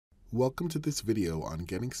Welcome to this video on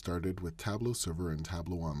getting started with Tableau Server and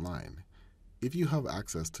Tableau Online. If you have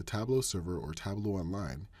access to Tableau Server or Tableau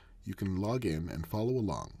Online, you can log in and follow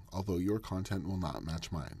along, although your content will not match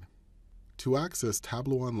mine. To access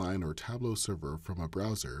Tableau Online or Tableau Server from a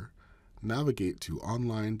browser, navigate to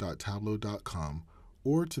online.tableau.com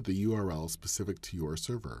or to the URL specific to your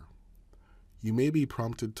server. You may be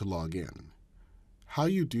prompted to log in. How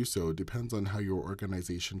you do so depends on how your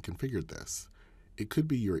organization configured this. It could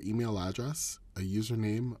be your email address, a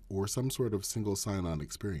username, or some sort of single sign-on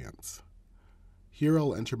experience. Here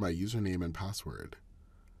I'll enter my username and password.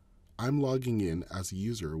 I'm logging in as a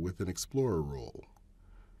user with an Explorer role.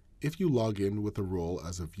 If you log in with a role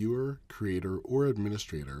as a viewer, creator, or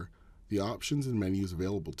administrator, the options and menus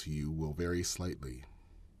available to you will vary slightly.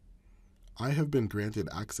 I have been granted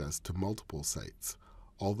access to multiple sites,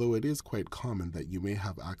 although it is quite common that you may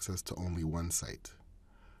have access to only one site.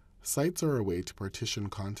 Sites are a way to partition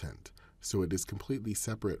content, so it is completely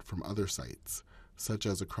separate from other sites, such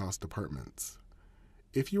as across departments.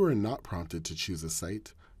 If you are not prompted to choose a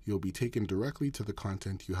site, you'll be taken directly to the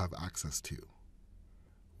content you have access to.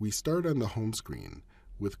 We start on the home screen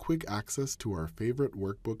with quick access to our favorite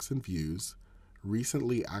workbooks and views,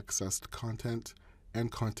 recently accessed content,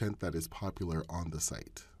 and content that is popular on the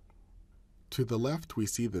site. To the left, we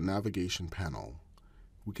see the navigation panel.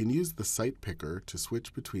 We can use the site picker to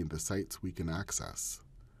switch between the sites we can access.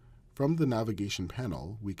 From the navigation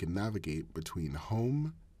panel, we can navigate between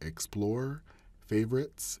Home, Explore,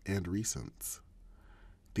 Favorites, and Recents.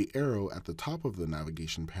 The arrow at the top of the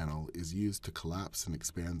navigation panel is used to collapse and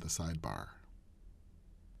expand the sidebar.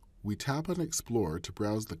 We tap on Explore to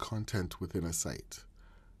browse the content within a site.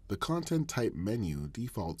 The Content Type menu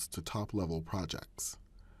defaults to top-level projects.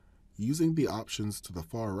 Using the options to the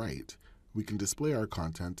far right, we can display our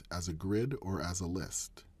content as a grid or as a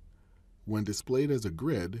list. When displayed as a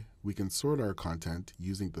grid, we can sort our content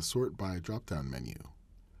using the Sort By drop-down menu.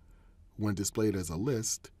 When displayed as a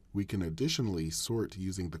list, we can additionally sort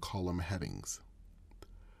using the column headings.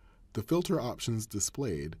 The filter options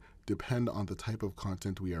displayed depend on the type of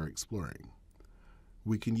content we are exploring.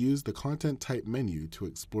 We can use the Content Type menu to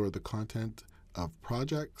explore the content of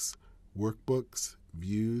projects, workbooks,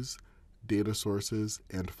 views, data sources,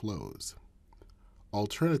 and flows.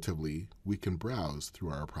 Alternatively, we can browse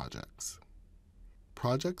through our projects.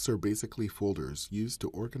 Projects are basically folders used to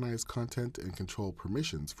organize content and control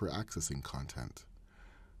permissions for accessing content.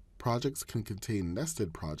 Projects can contain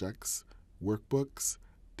nested projects, workbooks,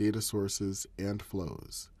 data sources, and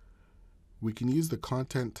flows. We can use the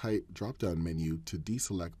Content Type drop-down menu to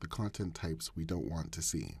deselect the content types we don't want to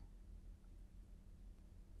see.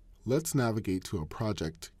 Let's navigate to a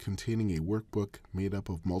project containing a workbook made up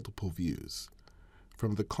of multiple views.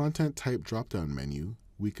 From the Content Type drop-down menu,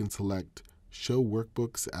 we can select Show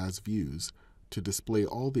Workbooks as Views to display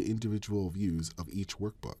all the individual views of each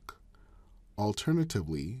workbook.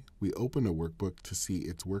 Alternatively, we open a workbook to see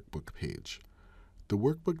its workbook page. The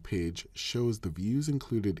workbook page shows the views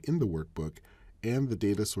included in the workbook and the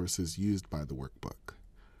data sources used by the workbook.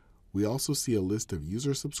 We also see a list of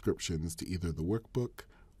user subscriptions to either the workbook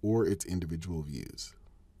or its individual views.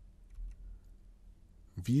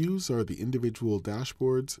 Views are the individual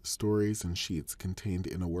dashboards, stories, and sheets contained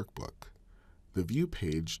in a workbook. The View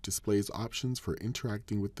page displays options for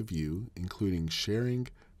interacting with the view, including sharing,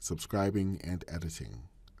 subscribing, and editing.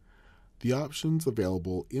 The options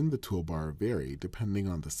available in the toolbar vary depending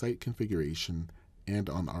on the site configuration and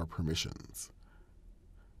on our permissions.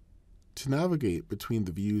 To navigate between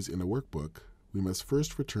the views in a workbook, we must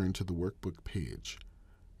first return to the workbook page.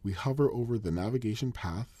 We hover over the navigation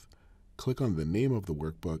path, click on the name of the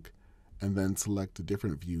workbook, and then select a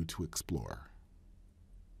different view to explore.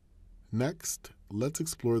 Next, let's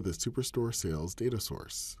explore the Superstore sales data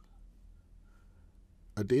source.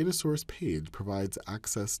 A data source page provides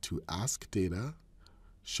access to Ask Data,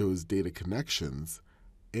 shows data connections,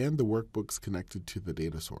 and the workbooks connected to the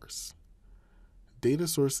data source. Data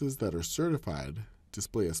sources that are certified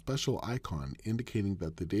display a special icon indicating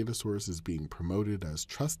that the data source is being promoted as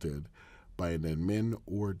trusted by an admin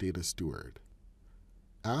or data steward.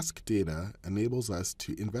 Ask Data enables us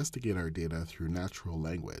to investigate our data through natural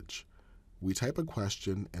language. We type a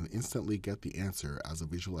question and instantly get the answer as a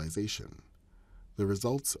visualization. The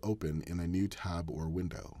results open in a new tab or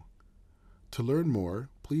window. To learn more,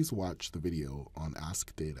 please watch the video on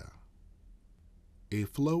Ask Data. A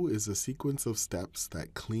flow is a sequence of steps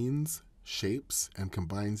that cleans, shapes, and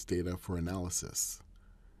combines data for analysis.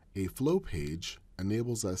 A flow page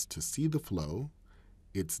enables us to see the flow,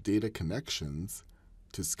 its data connections,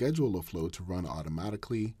 to schedule a flow to run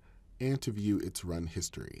automatically, and to view its run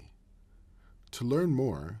history. To learn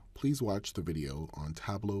more, please watch the video on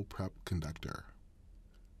Tableau Prep Conductor.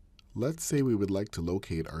 Let's say we would like to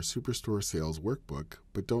locate our Superstore sales workbook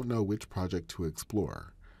but don't know which project to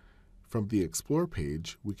explore. From the Explore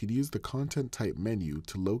page, we could use the Content Type menu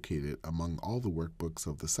to locate it among all the workbooks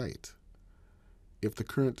of the site. If the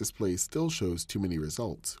current display still shows too many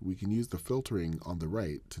results, we can use the filtering on the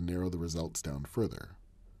right to narrow the results down further.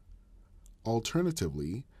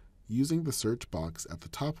 Alternatively, using the search box at the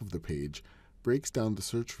top of the page breaks down the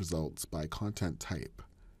search results by content type.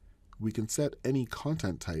 We can set any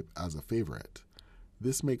content type as a favorite.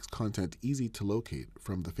 This makes content easy to locate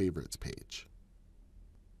from the Favorites page.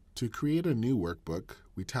 To create a new workbook,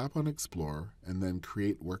 we tap on Explore and then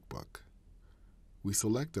Create Workbook. We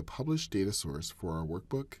select a published data source for our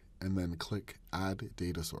workbook and then click Add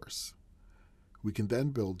Data Source. We can then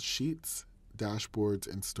build sheets,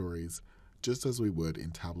 dashboards, and stories just as we would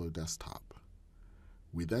in Tableau Desktop.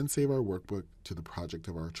 We then save our workbook to the project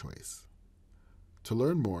of our choice. To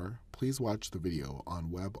learn more, please watch the video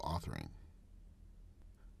on web authoring.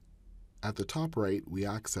 At the top right, we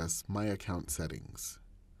access My Account Settings.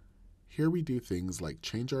 Here we do things like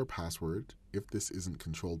change our password if this isn't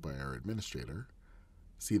controlled by our administrator,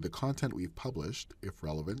 see the content we've published if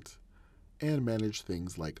relevant, and manage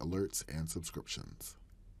things like alerts and subscriptions.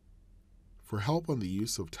 For help on the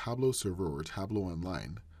use of Tableau Server or Tableau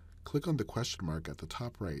Online, click on the question mark at the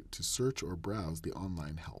top right to search or browse the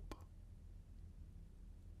online help.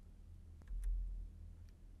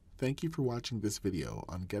 Thank you for watching this video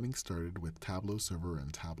on getting started with Tableau Server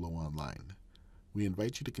and Tableau Online. We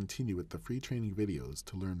invite you to continue with the free training videos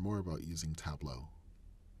to learn more about using Tableau.